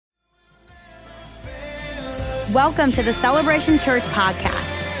Welcome to the Celebration Church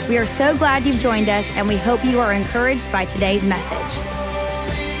podcast. We are so glad you've joined us, and we hope you are encouraged by today's message.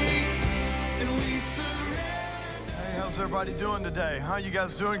 Hey, how's everybody doing today? How you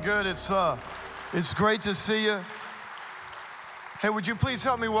guys doing? Good. It's great to see you. Hey, would you please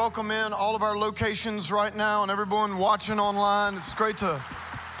help me welcome in all of our locations right now and everyone watching online? It's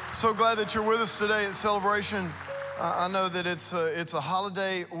so glad that you're with us today at Celebration. I know that it's a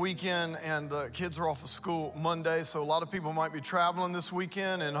holiday weekend and kids are off of school Monday, so a lot of people might be traveling this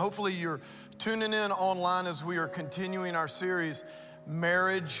weekend, and hopefully you're tuning in online as we are continuing our series,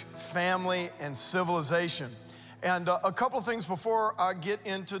 Marriage, Family, and Civilization. And a couple of things before I get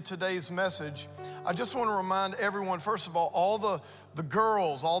into today's message. I just want to remind everyone, first of all the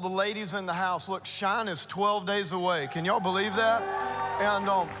girls, all the ladies in the house, look, Shine is 12 days away. Can y'all believe that?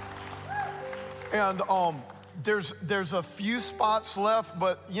 And there's a few spots left,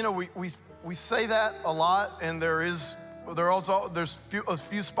 but you know, we say that a lot, and there's a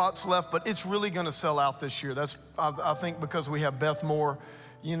few spots left, but it's really gonna sell out this year. That's, I think, because we have Beth Moore,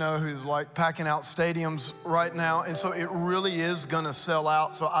 you know, who's like packing out stadiums right now, and so it really is gonna sell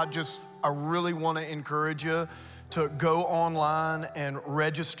out. So I really wanna encourage you to go online and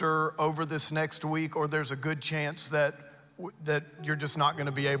register over this next week, or there's a good chance that you're just not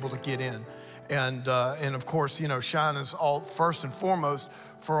gonna be able to get in. And of course, you know, Shine is all first and foremost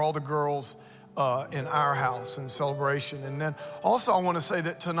for all the girls in our house in Celebration. And then also I want to say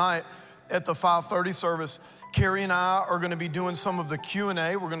that tonight at the 5:30 service, Carrie and I are going to be doing some of the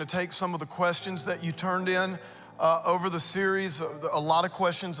Q&A. We're going to take some of the questions that you turned in over the series, a lot of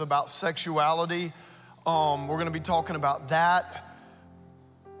questions about sexuality. We're going to be talking about that.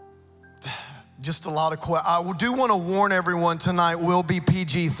 Just a lot of questions. I do want to warn everyone tonight will be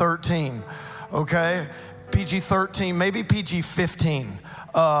PG-13. Okay, PG-13, maybe PG-15.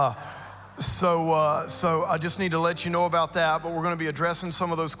 So I just need to let you know about that, but we're gonna be addressing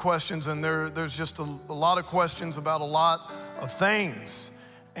some of those questions, and there's just a lot of questions about a lot of things.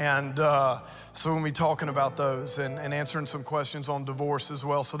 And so we're gonna be talking about those and answering some questions on divorce as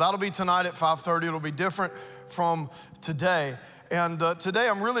well. So that'll be tonight at 5:30. It'll be different from today. And today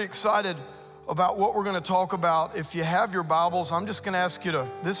I'm really excited about what we're gonna talk about. If you have your Bibles, I'm just gonna ask you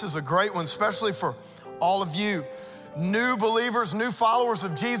this is a great one, especially for all of you new believers, new followers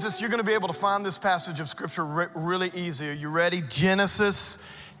of Jesus. You're gonna be able to find this passage of scripture really easy. Are you ready? Genesis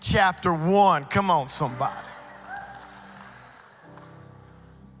chapter 1. Come on, somebody.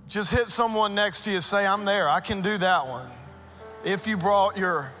 Just hit someone next to you, say, I'm there, I can do that one. If you brought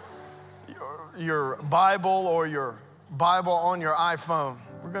your Bible or your Bible on your iPhone,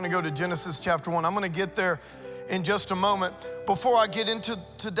 we're going to go to Genesis chapter 1. I'm going to get there in just a moment. Before I get into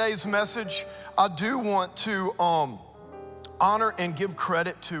today's message, I do want to honor and give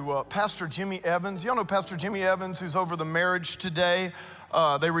credit to Pastor Jimmy Evans. Y'all know Pastor Jimmy Evans, who's over the Marriage Today.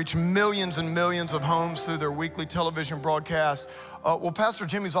 They reach millions and millions of homes through their weekly television broadcast. Well, Pastor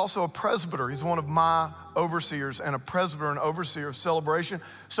Jimmy's also a presbyter. He's one of my overseers and a presbyter and overseer of Celebration.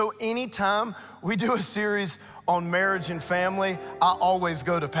 So anytime we do a series on marriage and family, I always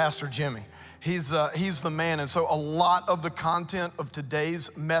go to Pastor Jimmy. He's the man. And so a lot of the content of today's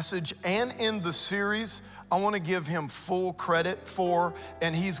message and in the series, I want to give him full credit for,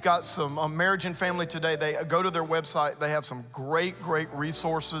 and he's got some Marriage and Family Today. They go to their website. They have some great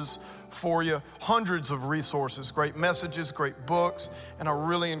resources for you, hundreds of resources, great messages, great books, and I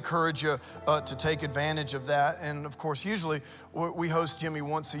really encourage you to take advantage of that. And of course, usually we host Jimmy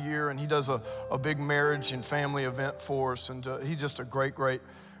once a year, and he does a big marriage and family event for us, and he's just a great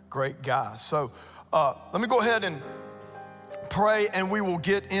guy. So let me go ahead and pray, and we will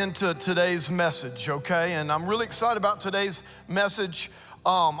get into today's message, okay? And I'm really excited about today's message.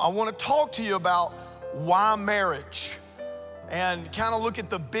 I want to talk to you about why marriage, and kind of look at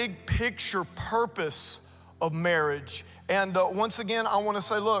the big picture purpose of marriage. And once again, I want to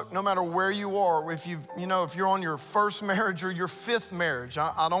say, look, no matter where you are, if you're on your first marriage or your fifth marriage,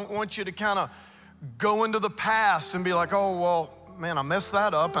 I don't want you to kind of go into the past and be like, oh, well, man, I messed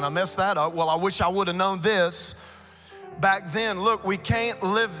that up and I messed that up. Well, I wish I would have known this back then. Look, we can't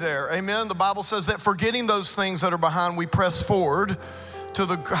live there. Amen. The Bible says that forgetting those things that are behind, we press forward to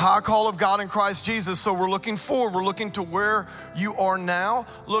the high call of God in Christ Jesus. So we're looking forward. We're looking to where you are now.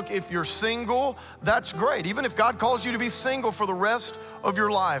 Look, if you're single, that's great. Even if God calls you to be single for the rest of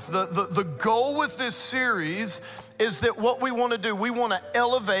your life. The goal with this series is that what we want to do, we want to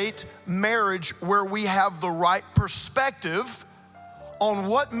elevate marriage where we have the right perspective on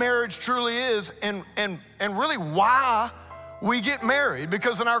what marriage truly is and really why we get married.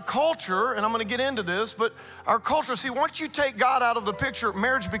 Because in our culture, and I'm gonna get into this, but our culture, see, once you take God out of the picture,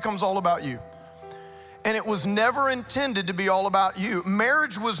 marriage becomes all about you. And it was never intended to be all about you.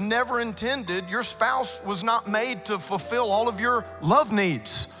 Marriage was never intended. Your spouse was not made to fulfill all of your love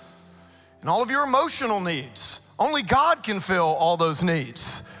needs and all of your emotional needs. Only God can fill all those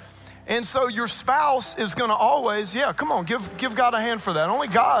needs. And so your spouse is gonna always, come on, give God a hand for that. Only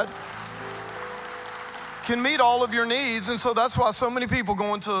God can meet all of your needs. And so that's why so many people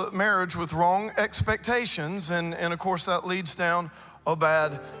go into marriage with wrong expectations. And of course that leads down a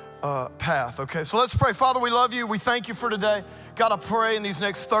bad path. Okay, so let's pray. Father, we love you. We thank you for today. God, I pray in these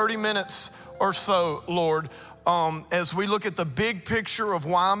next 30 minutes or so, Lord, as we look at the big picture of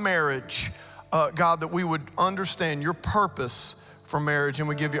why marriage, God, that we would understand your purpose for marriage, and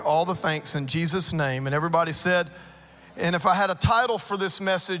we give you all the thanks in Jesus' name. And everybody said, and if I had a title for this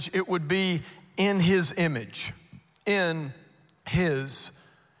message, it would be In His Image. In His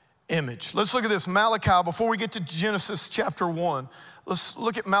Image. Let's look at this, Malachi. Before we get to Genesis chapter 1, let's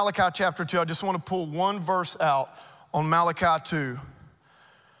look at Malachi chapter 2. I just want to pull one verse out on Malachi 2.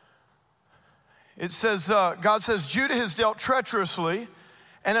 It says, God says, Judah has dealt treacherously,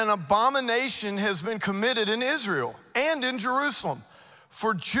 and an abomination has been committed in Israel and in Jerusalem.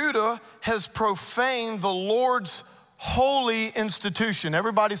 For Judah has profaned the Lord's holy institution.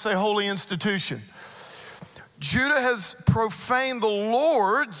 Everybody say holy institution. Judah has profaned the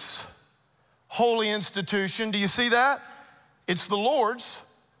Lord's holy institution. Do you see that? It's the Lord's.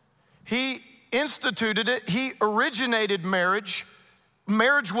 He instituted it. He originated marriage.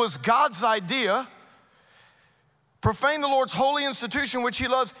 Marriage was God's idea. Profane the Lord's holy institution, which he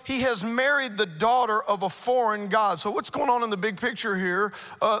loves. He has married the daughter of a foreign god. So what's going on in the big picture here?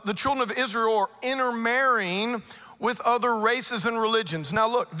 The children of Israel are intermarrying with other races and religions. Now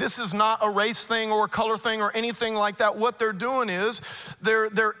look, this is not a race thing or a color thing or anything like that. What they're doing is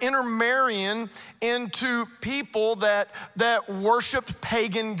they're intermarrying into people that worshiped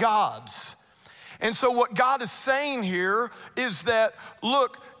pagan gods. And so what God is saying here is that,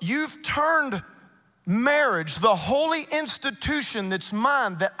 look, you've turned marriage, the holy institution that's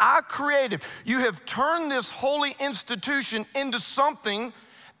mine, that I created, you have turned this holy institution into something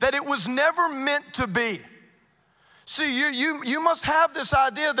that it was never meant to be. See, you must have this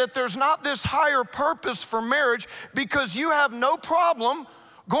idea that there's not this higher purpose for marriage, because you have no problem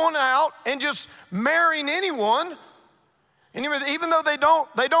going out and just marrying anyone. And even though they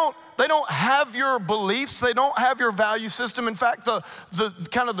don't have your beliefs, they don't have your value system. In fact, the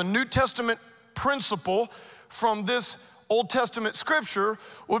kind of the New Testament principle from this Old Testament scripture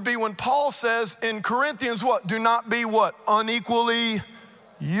would be when Paul says in Corinthians, what? Do not be what? Unequally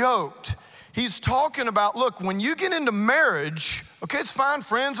yoked. He's talking about, look, when you get into marriage, okay, it's fine,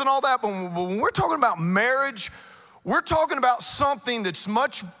 friends and all that, but when we're talking about marriage, we're talking about something that's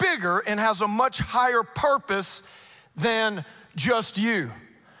much bigger and has a much higher purpose than just you.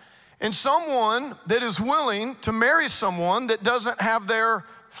 And someone that is willing to marry someone that doesn't have their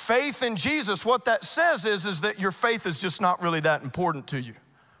faith in Jesus, what that says is that your faith is just not really that important to you.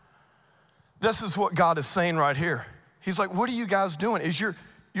 This is what God is saying right here. He's like, what are you guys doing?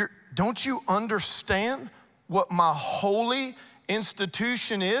 Don't you understand what my holy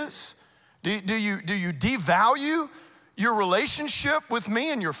institution is? Do you devalue your relationship with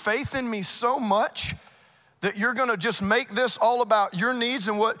me and your faith in me so much that you're gonna just make this all about your needs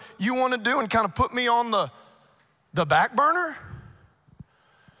and what you wanna do and kind of put me on the back burner?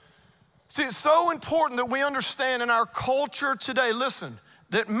 See, it's so important that we understand in our culture today, listen,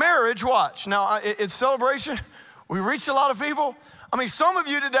 that marriage, watch, now it's celebration, we reach a lot of people. I mean, some of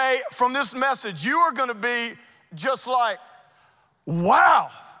you today from this message, you are gonna be just like, wow.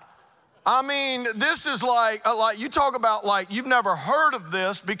 I mean, this is like you talk about like you've never heard of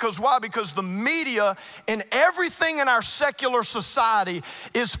this, because why? Because the media and everything in our secular society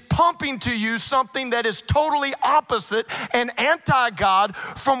is pumping to you something that is totally opposite and anti-God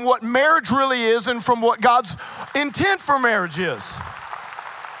from what marriage really is and from what God's intent for marriage is.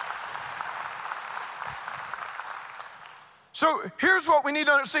 So here's what we need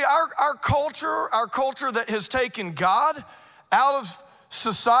to understand. Our culture that has taken God out of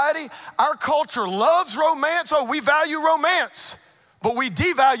society, our culture loves romance. Oh, we value romance, but we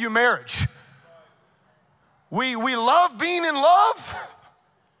devalue marriage. We love being in love,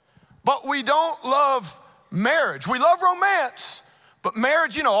 but we don't love marriage. We love romance, but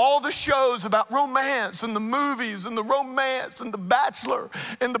marriage, you know, all the shows about romance and the movies and the romance and the Bachelor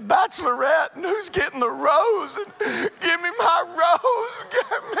and the Bachelorette and who's getting the rose and give me my rose,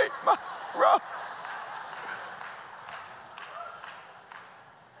 give me my rose.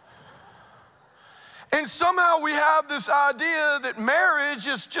 And somehow we have this idea that marriage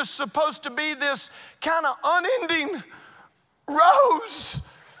is just supposed to be this kind of unending rose.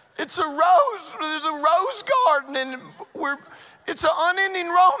 It's a rose. There's a rose garden, and it's an unending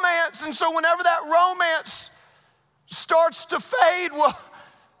romance. And so whenever that romance starts to fade, well,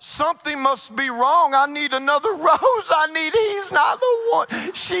 something must be wrong. I need another rose. He's not the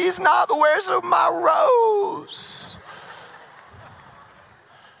one. She's not the, where's my rose?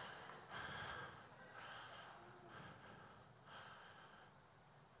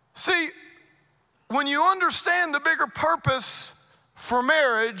 See, when you understand the bigger purpose for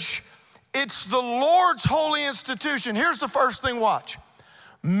marriage, it's the Lord's holy institution. Here's the first thing, watch.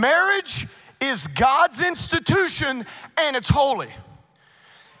 Marriage is God's institution and it's holy.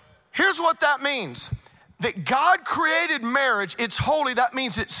 Here's what that means. That God created marriage, it's holy. That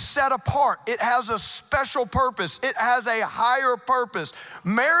means it's set apart. It has a special purpose. It has a higher purpose.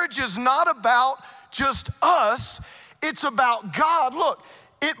 Marriage is not about just us. It's about God. Look,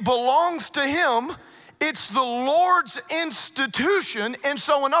 it belongs to Him. It's the Lord's institution. And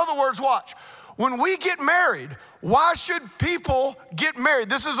so in other words, watch. When we get married, why should people get married?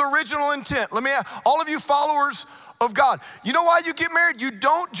 This is original intent. Let me ask all of you followers of God. You know why you get married? You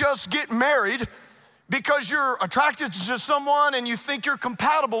don't just get married because you're attracted to someone and you think you're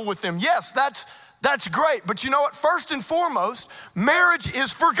compatible with them. Yes, that's great. But you know what? First and foremost, marriage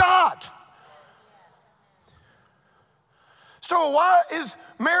is for God. So why is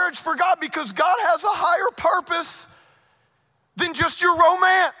marriage for God? Because God has a higher purpose than just your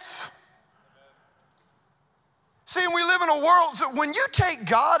romance. See, we live in a world, so when you take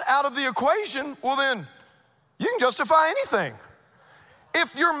God out of the equation, well then, you can justify anything.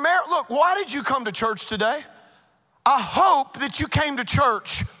 If you're married, look, why did you come to church today? I hope that you came to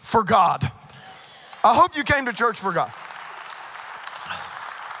church for God. I hope you came to church for God.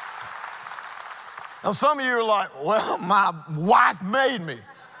 Now some of you are like, well, my wife made me.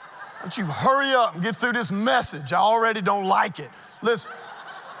 Why don't you hurry up and get through this message? I already don't like it. Listen.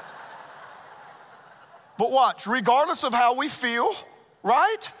 But watch, regardless of how we feel,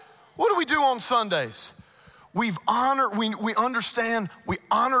 right? What do we do on Sundays? We understand, we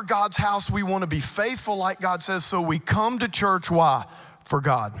honor God's house. We want to be faithful like God says, so we come to church. Why? For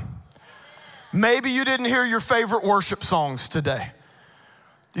God. Maybe you didn't hear your favorite worship songs today.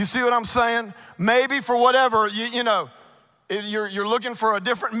 Do you see what I'm saying? Maybe for whatever, you're looking for a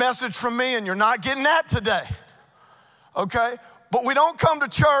different message from me and you're not getting that today, okay? But we don't come to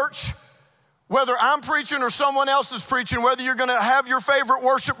church whether I'm preaching or someone else is preaching, whether you're gonna have your favorite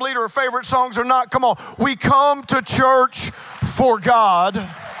worship leader or favorite songs or not, come on. We come to church for God.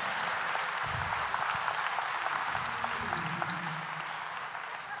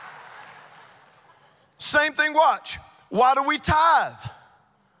 Same thing, watch. Why do we tithe?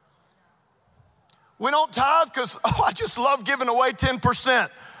 We don't tithe because, I just love giving away 10%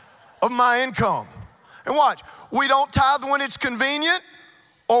 of my income. And watch, we don't tithe when it's convenient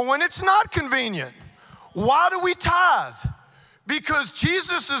or when it's not convenient. Why do we tithe? Because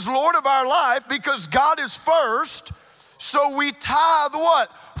Jesus is Lord of our life, because God is first, so we tithe what?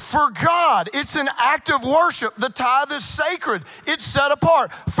 For God. It's an act of worship. The tithe is sacred. It's set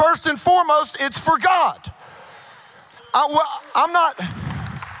apart. First and foremost, it's for God. I'm not,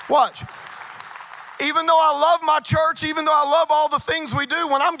 watch. Even though I love my church, even though I love all the things we do,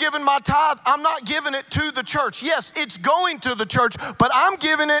 when I'm giving my tithe, I'm not giving it to the church. Yes, it's going to the church, but I'm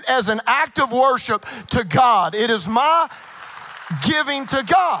giving it as an act of worship to God. It is my giving to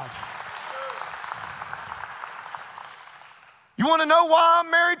God. You want to know why I'm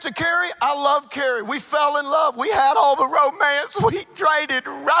married to Carrie? I love Carrie. We fell in love. We had all the romance. We traded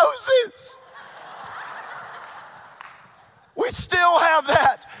roses. We still have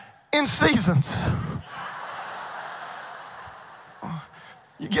that in seasons.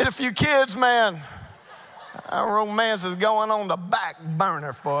 You get a few kids, man, our romance is going on the back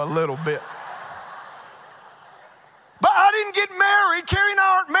burner for a little bit. But I didn't get married. Carrie and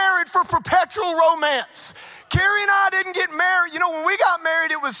I aren't married for perpetual romance. Carrie and I didn't get married. You know, when we got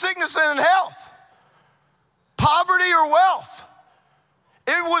married, it was sickness and health, poverty or wealth.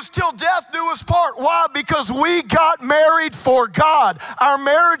 It was till death do us part. Why? Because we got married for God. Our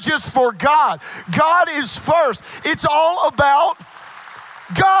marriage is for God. God is first. It's all about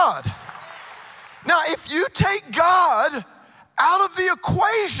God. Now, if you take God out of the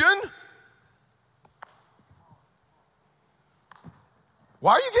equation,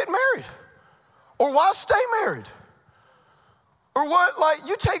 why are you getting married? Or why stay married? Or what, like,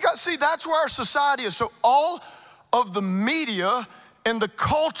 you take God, see, that's where our society is. So all of the media and the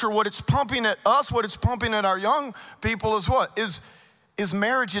culture, what it's pumping at us, what it's pumping at our young people is what? Is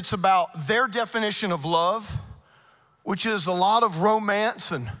marriage. It's about their definition of love, which is a lot of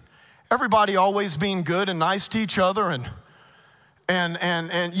romance and everybody always being good and nice to each other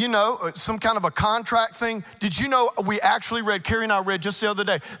and you know, some kind of a contract thing. Did you know we actually read, Carrie and I read just the other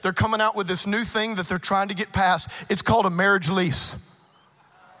day, they're coming out with this new thing that they're trying to get passed. It's called a marriage lease.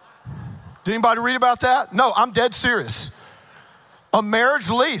 Did anybody read about that? No, I'm dead serious. A marriage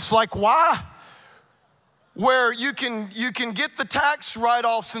lease, like why? Where you can get the tax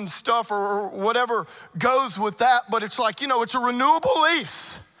write-offs and stuff or whatever goes with that, but it's like, you know, it's a renewable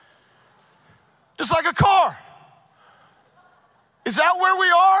lease. Just like a car. Is that where we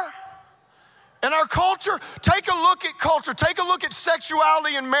are in our culture? Take a look at culture. Take a look at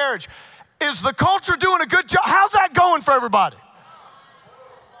sexuality and marriage. Is the culture doing a good job? How's that going for everybody?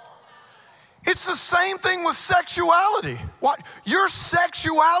 It's the same thing with sexuality. What? Your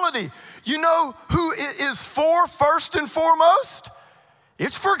sexuality, you know who it is for first and foremost?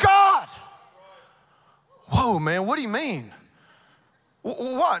 It's for God. Whoa, man, what do you mean?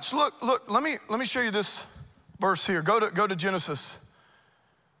 Watch, look, let me show you this verse here. Go to Genesis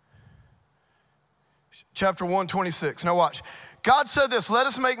chapter 1:26. Now watch. God said this, let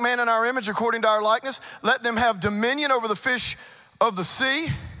us make man in our image according to our likeness. Let them have dominion over the fish of the sea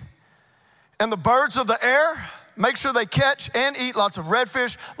and the birds of the air. Make sure they catch and eat lots of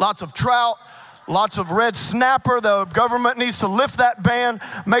redfish, lots of trout, lots of red snapper. The government needs to lift that ban.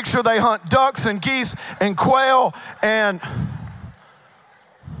 Make sure they hunt ducks and geese and quail and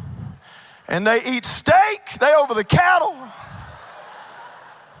they eat steak. They over the cattle.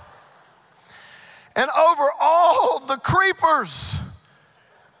 And over all the creepers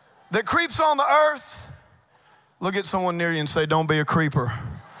that creeps on the earth. Look at someone near you and say, don't be a creeper.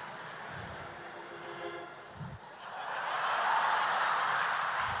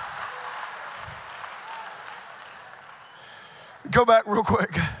 Go back real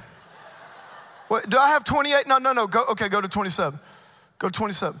quick. Wait, do I have 28? No. Go to 27. Go to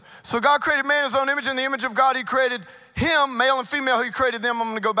 27. So God created man in his own image. In the image of God, he created him, male and female, he created them. I'm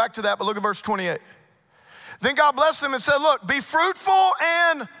going to go back to that, but look at verse 28. Then God blessed them and said, look, be fruitful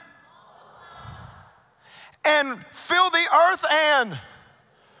and fill the earth and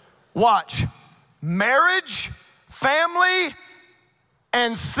watch, marriage, family,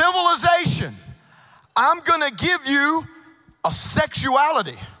 and civilization. I'm going to give you a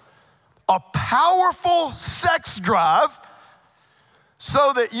sexuality, a powerful sex drive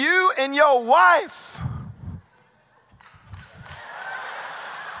so that you and your wife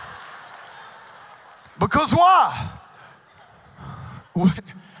because why?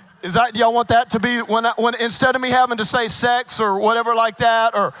 Is that, do y'all want that to be when instead of me having to say sex or whatever like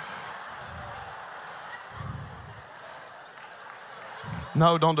that or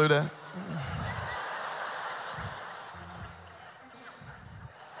no, don't do that.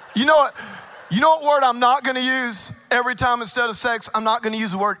 You know what word I'm not going to use every time instead of sex? I'm not going to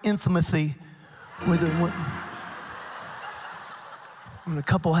use the word intimacy. When a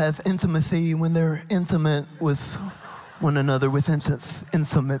couple has intimacy, when they're intimate with one another with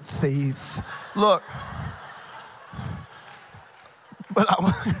intimacies. Look, but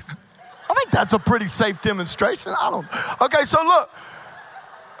I think that's a pretty safe demonstration. Okay, so look.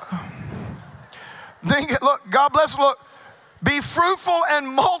 Look, God bless, look. Be fruitful and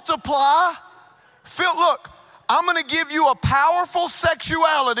multiply. Look, I'm going to give you a powerful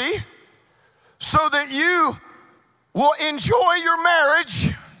sexuality so that you will enjoy your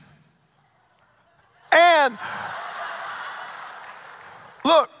marriage. And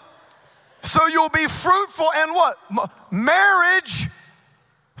look, so you'll be fruitful and what? Marriage,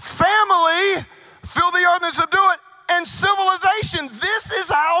 family, fill the earth and subdue it. And civilization, this is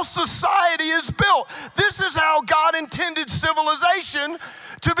how society is built. This is how God intended civilization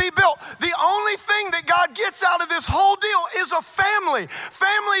to be built. The only thing that God gets out of this whole deal is a family.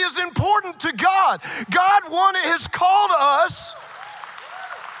 Family is important to God. God has called us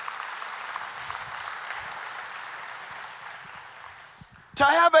to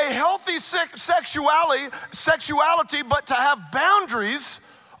have a healthy sexuality, but to have boundaries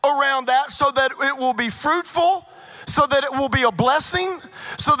around that so that it will be fruitful, so that it will be a blessing,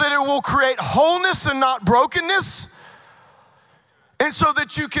 so that it will create wholeness and not brokenness, and so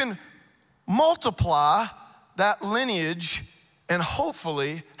that you can multiply that lineage and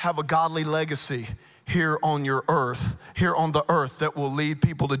hopefully have a godly legacy here on your earth, here on the earth that will lead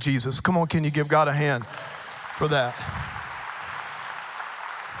people to Jesus. Come on, can you give God a hand for that?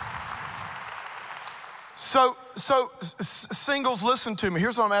 So singles, listen to me.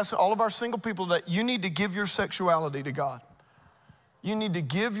 Here's what I'm asking all of our single people today. You need to give your sexuality to God. You need to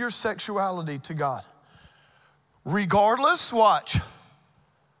give your sexuality to God. Regardless, watch,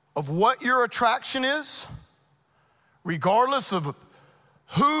 of what your attraction is, regardless of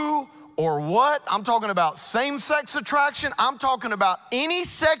who or what. I'm talking about same-sex attraction. I'm talking about any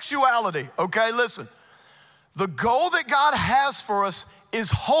sexuality, okay? Listen, the goal that God has for us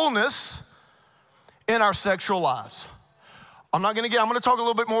is wholeness in our sexual lives. I'm going to talk a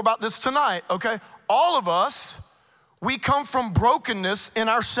little bit more about this tonight, okay? All of us, we come from brokenness in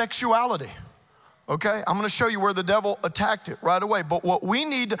our sexuality, okay? I'm going to show you where the devil attacked it right away. But what we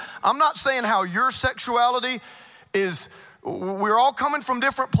need to, I'm not saying how your sexuality is, we're all coming from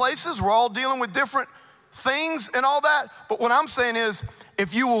different places. We're all dealing with different things and all that. But what I'm saying is,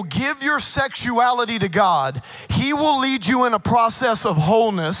 if you will give your sexuality to God, He will lead you in a process of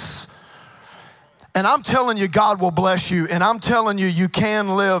wholeness. And I'm telling you, God will bless you. And I'm telling you, you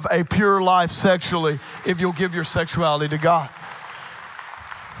can live a pure life sexually if you'll give your sexuality to God.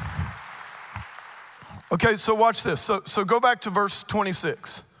 Okay, so watch this. So go back to verse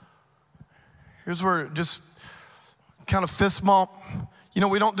 26. Here's where just kind of fist bump. You know,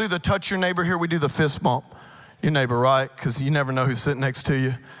 we don't do the touch your neighbor here. We do the fist bump your neighbor, right? Because you never know who's sitting next to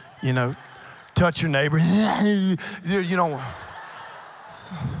you. You know, touch your neighbor. You know,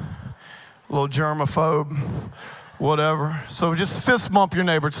 a little germaphobe, whatever. So just fist bump your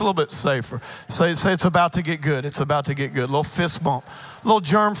neighbor. It's a little bit safer. Say it's about to get good. It's about to get good. A little fist bump. A little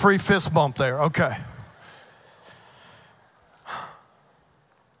germ-free fist bump there. Okay.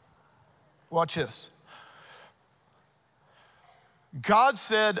 Watch this. God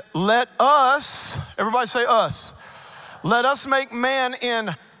said, let us, everybody say us, let us make man in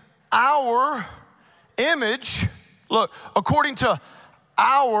our image. Look, according to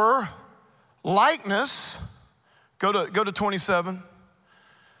our likeness. Go to 27.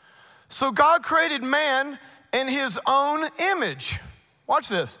 So God created man in His own image. Watch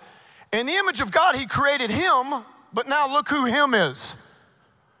this. In the image of God, He created him, but now look who him is.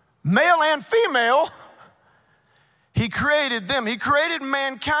 Male and female, He created them. He created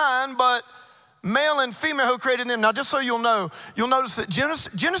mankind, but male and female who created them. Now, just so you'll know, you'll notice that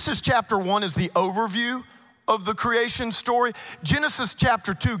Genesis chapter 1 is the overview of the creation story. Genesis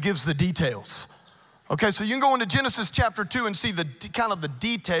chapter 2 gives the details. Okay, so you can go into Genesis chapter 2 and see the kind of the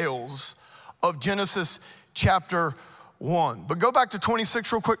details of Genesis chapter 1. But go back to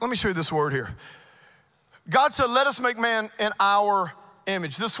 26 real quick. Let me show you this word here. God said, let us make man in our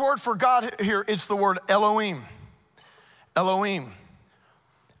image. This word for God here, it's the word Elohim. Elohim.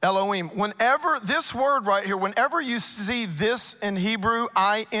 Elohim. Whenever, this word right here, whenever you see this in Hebrew,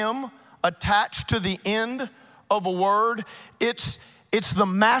 I am, attached to the end of a word, it's the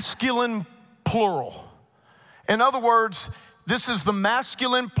masculine plural. In other words, this is the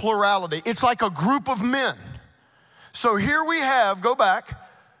masculine plurality. It's like a group of men. So here we have, go back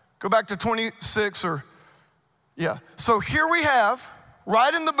to 26 or, yeah. So here we have,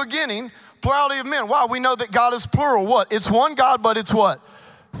 right in the beginning, plurality of men. Wow, we know that God is plural. What? It's one God, but it's what?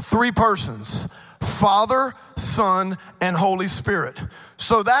 Three persons. Father, Son, and Holy Spirit.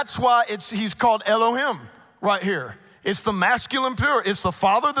 So that's why He's called Elohim right here. It's the masculine plural. It's the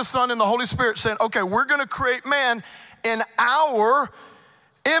Father, the Son, and the Holy Spirit saying, okay, we're going to create man in our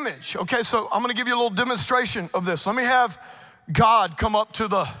image. Okay, so I'm going to give you a little demonstration of this. Let me have God come up to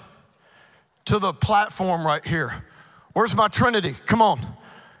the platform right here. Where's my Trinity? Come on.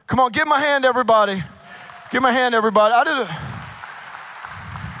 Come on, give my hand, everybody. Give my hand, everybody. I did it.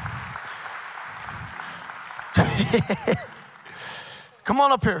 Come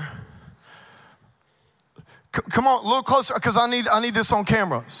on up here. Come on, a little closer, because I need this on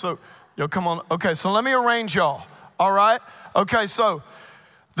camera. So, yo, come on. Okay, so let me arrange y'all. All right? Okay, so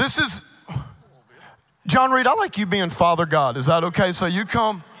this is, John Reed, I like you being Father God. Is that okay? So you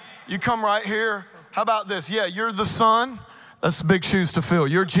come right here. How about this? Yeah, you're the Son. That's big shoes to fill.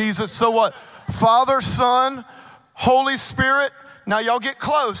 You're Jesus. So what? Father, Son, Holy Spirit. Now y'all get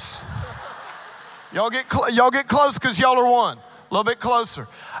close. Y'all get close because y'all are one. A little bit closer.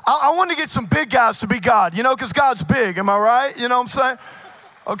 I want to get some big guys to be God, you know, because God's big. Am I right? You know what I'm saying?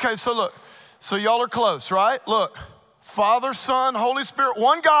 Okay, so look. So y'all are close, right? Look. Father, Son, Holy Spirit,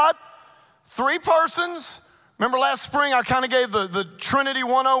 one God, three persons. Remember last spring I kind of gave the Trinity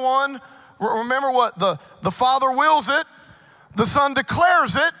 101? Remember what? The Father wills it, the Son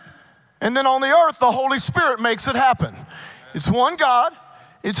declares it, and then on the earth, the Holy Spirit makes it happen. It's one God,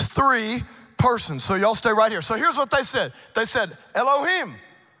 it's three persons. So y'all stay right here. So here's what they said. They said, Elohim,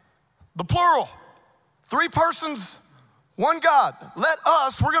 the plural, three persons, one God. Let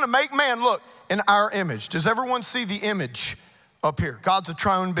us, we're gonna make man, look, in our image. Does everyone see the image up here? God's a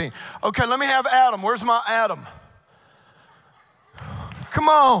triune being. Okay, let me have Adam. Where's my Adam? Come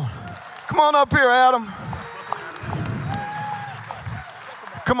on. Come on up here, Adam.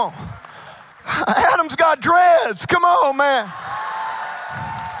 Come on. Adam's got dreads. Come on, man.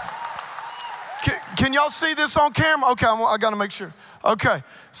 Can y'all see this on camera? Okay, I got to make sure. Okay,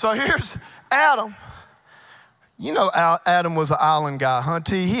 so here's Adam. You know Adam was an island guy, huh,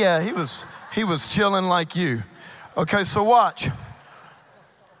 T? He was chilling like you. Okay, so watch.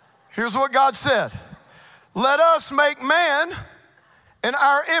 Here's what God said. Let us make man in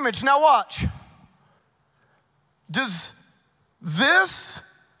our image. Now watch. Does this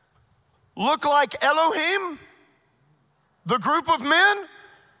look like Elohim, the group of men?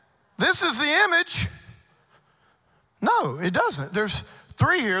 This is the image. No, it doesn't. There's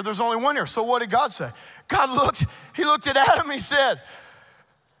 3 here. There's only 1 here. So what did God say? He looked at Adam. He said,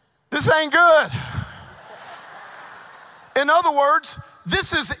 this ain't good. In other words,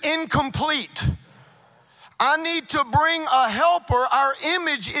 this is incomplete. I need to bring a helper. Our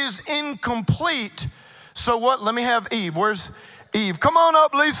image is incomplete. So what? Let me have Eve. Where's Eve? Come on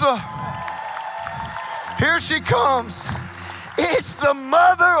up, Lisa. Here she comes. It's the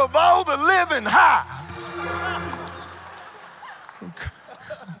mother of all the living. Hi.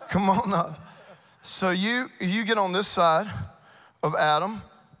 Come on up. So you get on this side of Adam.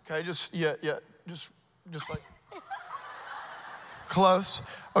 Okay, just like close.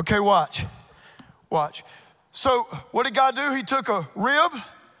 Okay, watch. So what did God do? He took a rib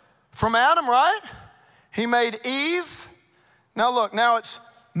from Adam, right? He made Eve. Now look, now it's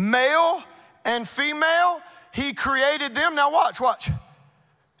male and female. He created them. Now watch.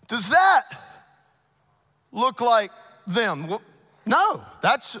 Does that look like them? Well, no,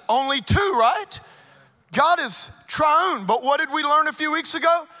 that's only 2, right? God is triune. But what did we learn a few weeks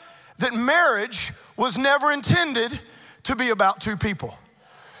ago? That marriage was never intended to be about 2 people.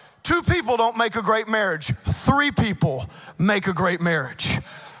 2 people don't make a great marriage. 3 people make a great marriage.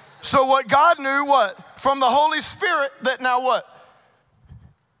 So what God knew, from the Holy Spirit, that now what?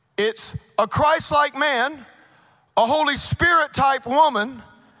 It's a Christ-like man, a Holy Spirit type woman,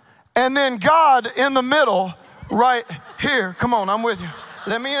 and then God in the middle right here. Come on, I'm with you.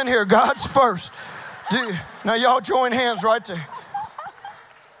 Let me in here. God's first. Now y'all join hands right there.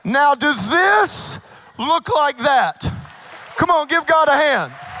 Now does this look like that? Come on, give God a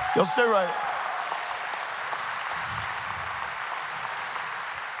hand. Y'all stay right there.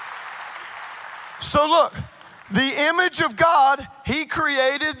 So look, the image of God, he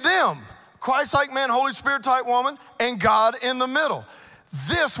created them. Christ-like man, Holy Spirit type woman, and God in the middle.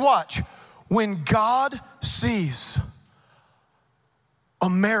 This, watch, when God sees a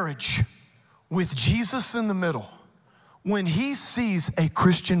marriage with Jesus in the middle, when he sees a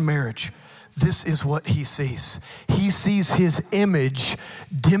Christian marriage, this is what he sees. He sees his image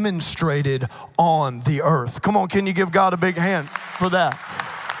demonstrated on the earth. Come on, can you give God a big hand for that?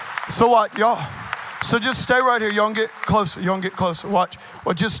 So what, y'all? So just stay right here. Y'all can get closer. Watch.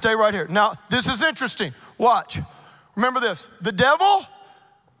 Well, just stay right here. Now, this is interesting. Watch. Remember this. The devil,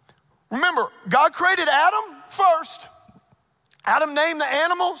 remember, God created Adam first. Adam named the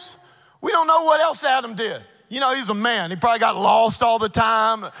animals. We don't know what else Adam did. You know, he's a man. He probably got lost all the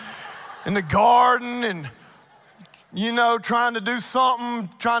time in the garden and, you know, trying to do something,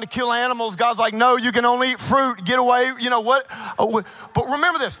 trying to kill animals. God's like, no, you can only eat fruit. Get away. You know what? But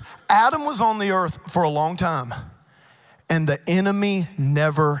remember this. Adam was on the earth for a long time, and the enemy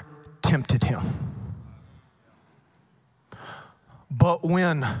never tempted him. But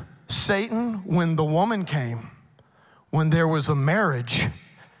when the woman came, when there was a marriage,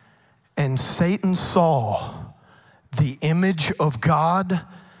 and Satan saw the image of God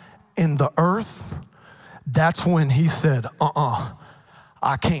in the earth, that's when he said,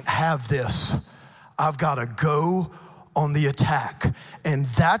 I can't have this. I've got to go on the attack. And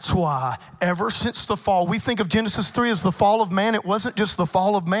that's why ever since the fall, we think of Genesis 3 as the fall of man. It wasn't just the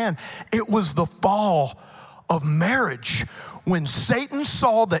fall of man. It was the fall of marriage. When Satan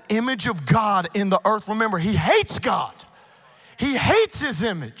saw the image of God in the earth, remember, he hates God. He hates his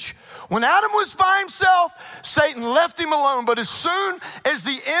image. When Adam was by himself, Satan left him alone. But as soon as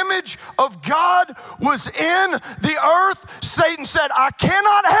the image of God was in the earth, Satan said, I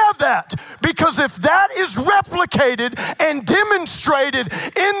cannot have that, because if that is replicated and demonstrated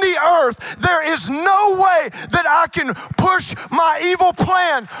in the earth, there is no way that I can push my evil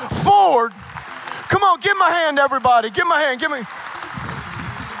plan forward. Come on, give my hand, everybody. Give my hand. Give me.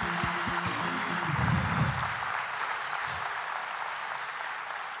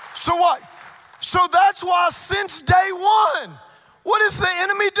 So what? So that's why since day one, what does the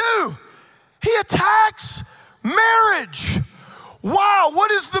enemy do? He attacks marriage. Wow,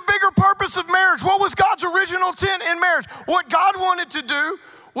 what is the bigger purpose of marriage? What was God's original intent in marriage? What God wanted to do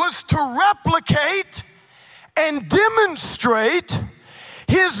was to replicate and demonstrate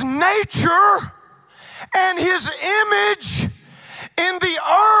his nature and his image in the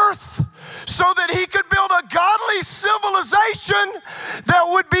earth so that he could build a godly civilization that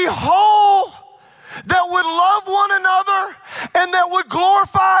would be whole, that would love one another, and that would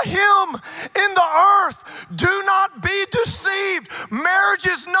glorify him in the earth. Do not be deceived. Marriage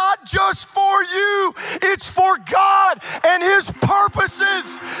is not just for you, it's for God and his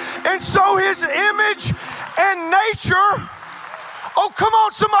purposes. And so his image and nature, oh, come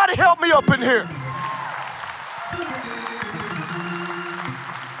on, somebody help me up in here.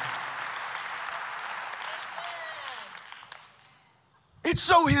 It's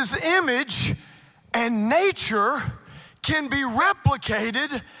so his image and nature can be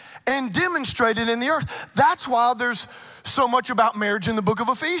replicated and demonstrated in the earth. That's why there's so much about marriage in the book of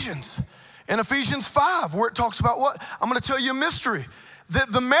Ephesians. In Ephesians 5, where it talks about what? I'm going to tell you a mystery.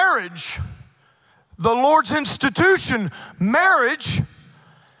 That the marriage, the Lord's institution, marriage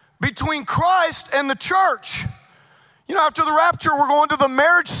between Christ and the church. You know, after the rapture, we're going to the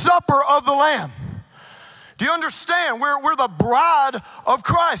marriage supper of the Lamb. Do you understand? We're the bride of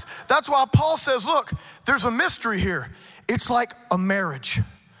Christ. That's why Paul says, look, there's a mystery here. It's like a marriage.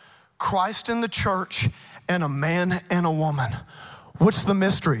 Christ and the church and a man and a woman. What's the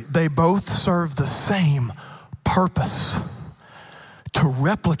mystery? They both serve the same purpose: to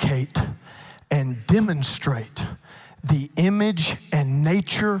replicate and demonstrate the image and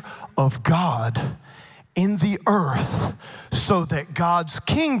nature of God in the earth, so that God's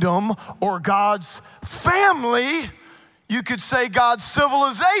kingdom or God's family, you could say God's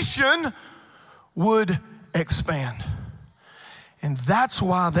civilization, would expand. And that's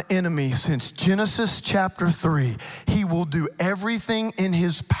why the enemy, since Genesis chapter 3, he will do everything in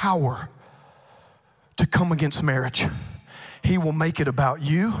his power to come against marriage. He will make it about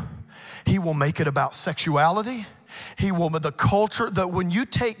you. He will make it about sexuality. He will, the culture, that when you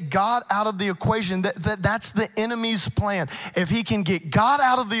take God out of the equation, that's the enemy's plan. If he can get God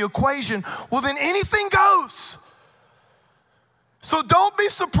out of the equation, well, then anything goes. So don't be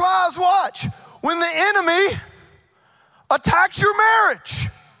surprised, watch, when the enemy attacks your marriage.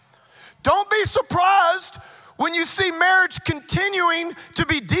 Don't be surprised when you see marriage continuing to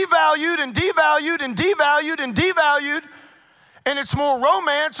be devalued and devalued and devalued and devalued. And it's more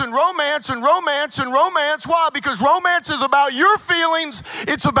romance and romance and romance and romance. Why? Because romance is about your feelings.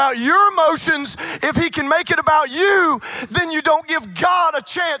 It's about your emotions. If he can make it about you, then you don't give God a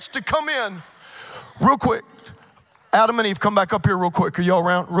chance to come in. Real quick, Adam and Eve, come back up here real quick. Are y'all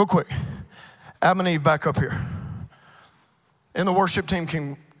around? Real quick. Adam and Eve, back up here. And the worship team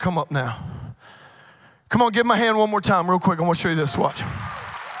can come up now. Come on, give my hand one more time real quick. I want to show you this. Watch.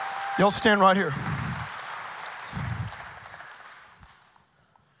 Y'all stand right here.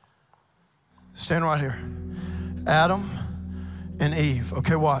 Stand right here. Adam and Eve.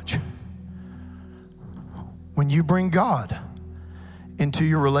 Okay, watch. When you bring God into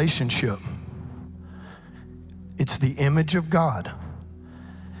your relationship, it's the image of God.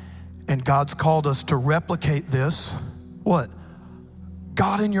 And God's called us to replicate this. What?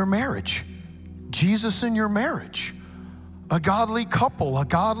 God in your marriage. Jesus in your marriage. A godly couple, a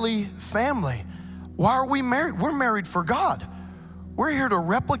godly family. Why are we married? We're married for God. We're here to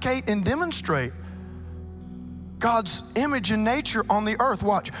replicate and demonstrate God's image and nature on the earth.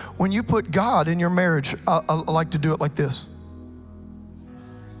 Watch, when you put God in your marriage, I like to do it like this.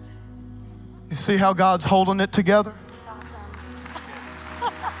 You see how God's holding it together?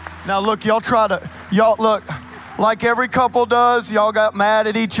 Now look, y'all look, like every couple does, y'all got mad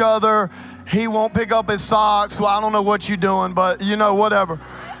at each other. He won't pick up his socks. Well, I don't know what you're doing, but you know, whatever.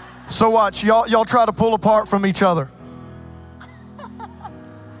 So watch, y'all try to pull apart from each other.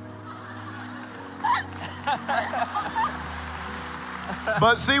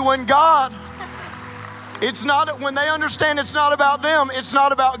 But see, when God, when they understand it's not about them, it's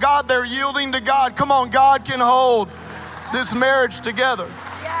not about God, they're yielding to God. Come on, God can hold this marriage together.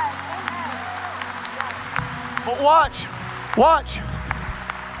 Yes. But watch.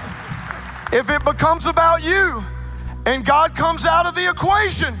 If it becomes about you and God comes out of the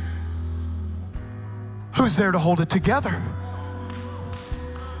equation, who's there to hold it together?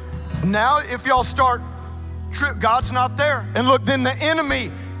 Now, if y'all start, God's not there. And look, then the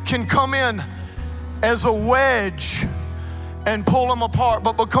enemy can come in as a wedge and pull them apart.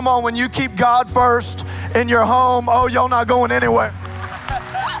 But come on, when you keep God first in your home, oh, y'all not going anywhere.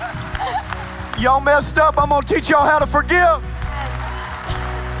 Y'all messed up. I'm going to teach y'all how to forgive.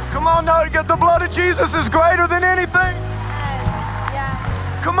 Come on, no, the blood of Jesus is greater than anything.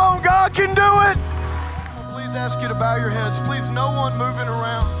 Come on, God can do it. Please ask you to bow your heads. Please, no one moving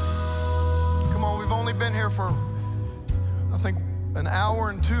around. Come on, we've only been here for, I think, an hour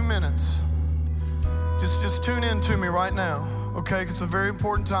and 2 minutes. Just tune in to me right now. okay? It's a very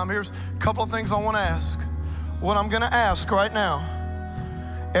important time. Here's a couple of things I want to ask. What I'm going to ask right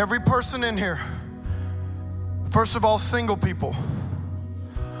now, every person in here, first of all, single people,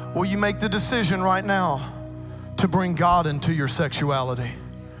 will you make the decision right now to bring God into your sexuality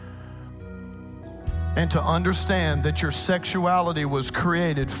and to understand that your sexuality was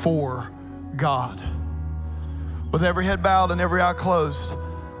created for God? With every head bowed and every eye closed,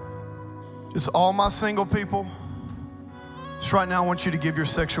 just all my single people, just right now I want you to give your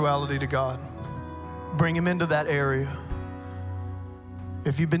sexuality to God. Bring Him into that area.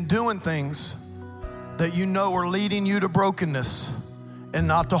 If you've been doing things that you know are leading you to brokenness and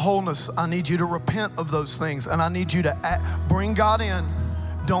not to wholeness, I need you to repent of those things, and I need you to bring God in.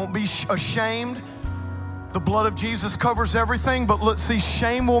 Don't be ashamed. The blood of Jesus covers everything, but let's see,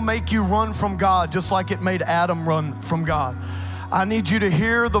 shame will make you run from God just like it made Adam run from God. I need you to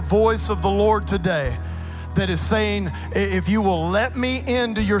hear the voice of the Lord today that is saying, if you will let me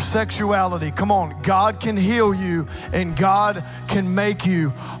into your sexuality, come on, God can heal you and God can make you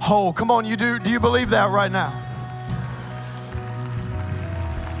whole. Come on, do you believe that right now?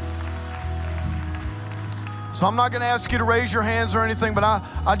 So I'm not going to ask you to raise your hands or anything, but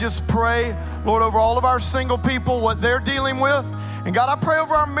I just pray, Lord, over all of our single people, what they're dealing with. And God, I pray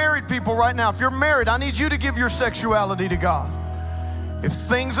over our married people right now. If you're married, I need you to give your sexuality to God. If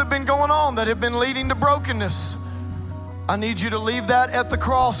things have been going on that have been leading to brokenness, I need you to leave that at the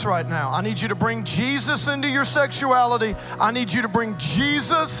cross right now. I need you to bring Jesus into your sexuality. I need you to bring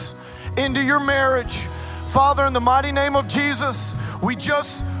Jesus into your marriage. Father, in the mighty name of Jesus, we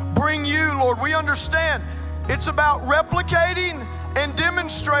just bring you, Lord. We understand it's about replicating and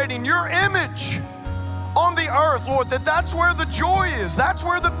demonstrating your image on the earth, Lord, that's where the joy is. That's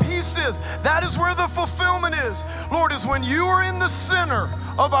where the peace is. That is where the fulfillment is. Lord, is when you are in the center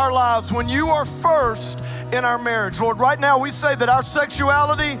of our lives, when you are first in our marriage. Lord, right now we say that our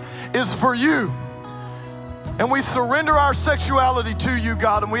sexuality is for you. And we surrender our sexuality to you,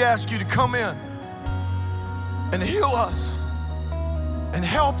 God, and we ask you to come in and heal us and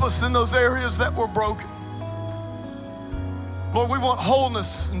help us in those areas that were broken. Lord, we want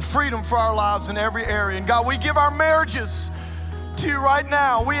wholeness and freedom for our lives in every area. And God, we give our marriages to you right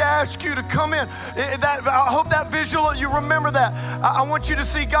now. We ask you to come in. I hope that visual, you remember that. I want you to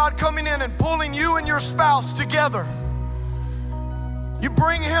see God coming in and pulling you and your spouse together. You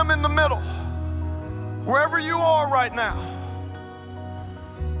bring Him in the middle, wherever you are right now.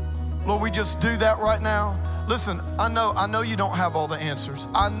 Lord, we just do that right now. Listen, I know you don't have all the answers.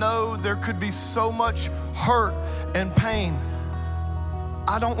 I know there could be so much hurt and pain.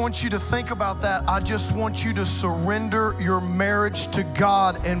 I don't want you to think about that. I just want you to surrender your marriage to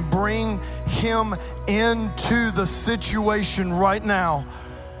God and bring Him into the situation right now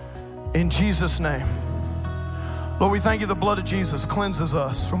in Jesus' name. Lord, we thank you the blood of Jesus cleanses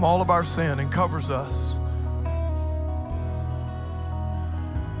us from all of our sin and covers us.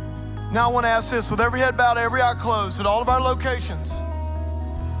 Now I want to ask this, with every head bowed, every eye closed, at all of our locations.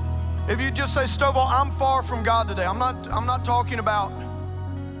 If you just say, Stovall, I'm far from God today. I'm not talking about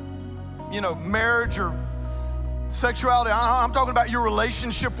marriage or sexuality. I'm talking about your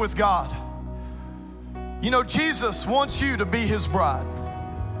relationship with God. Jesus wants you to be His bride.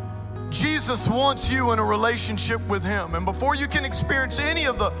 Jesus wants you in a relationship with Him. And before you can experience any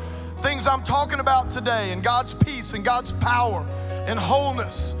of the things I'm talking about today, and God's peace and God's power and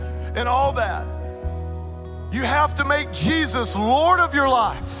wholeness and all that, you have to make Jesus Lord of your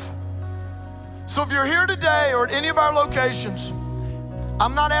life. So if you're here today or at any of our locations,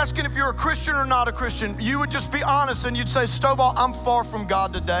 I'm not asking if you're a Christian or not a Christian. You would just be honest and you'd say, Stovall, I'm far from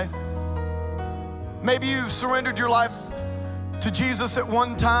God today. Maybe you've surrendered your life to Jesus at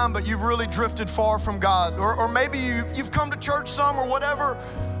one time, but you've really drifted far from God. Or maybe you've come to church some or whatever,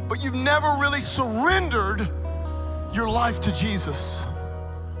 but you've never really surrendered your life to Jesus.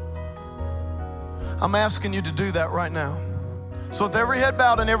 I'm asking you to do that right now. So with every head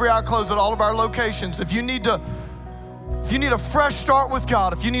bowed and every eye closed at all of our locations, if you need a fresh start with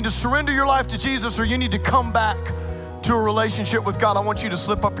God, if you need to surrender your life to Jesus, or you need to come back to a relationship with God, I want you to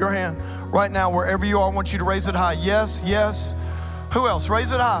slip up your hand right now wherever you are. I want you to raise it high. Yes, yes. Who else?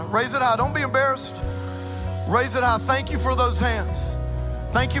 Raise it high. Raise it high. Don't be embarrassed. Raise it high. Thank you for those hands.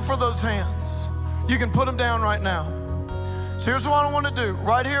 Thank you for those hands. You can put them down right now. So here's what I want to do.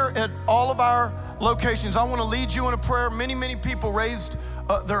 Right here at all of our locations, I want to lead you in a prayer. Many people raised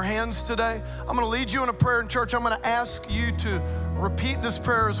their hands today. I'm going to lead you in a prayer in church. I'm going to ask you to repeat this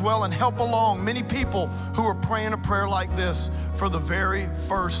prayer as well and help along many people who are praying a prayer like this for the very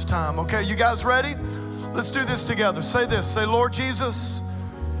first time. Okay, you guys ready? Let's do this together. Say this. Say, Lord Jesus,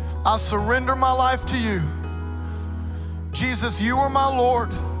 I surrender my life to you. Jesus, you are my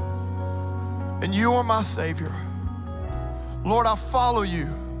Lord and you are my Savior. Lord, I follow you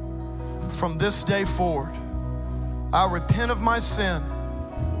from this day forward. I repent of my sin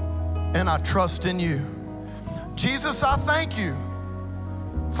and I trust in you. Jesus, I thank you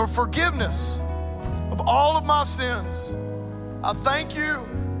for forgiveness of all of my sins. I thank you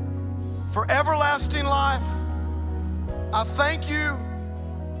for everlasting life. I thank you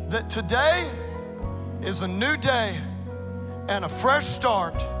that today is a new day and a fresh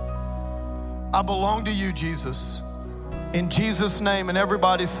start. I belong to you, Jesus. In Jesus' name, and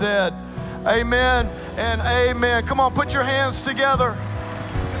everybody said, amen and amen. Come on, put your hands together.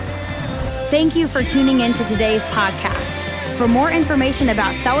 Thank you for tuning in to today's podcast. For more information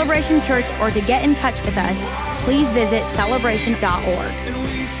about Celebration Church or to get in touch with us, please visit celebration.org.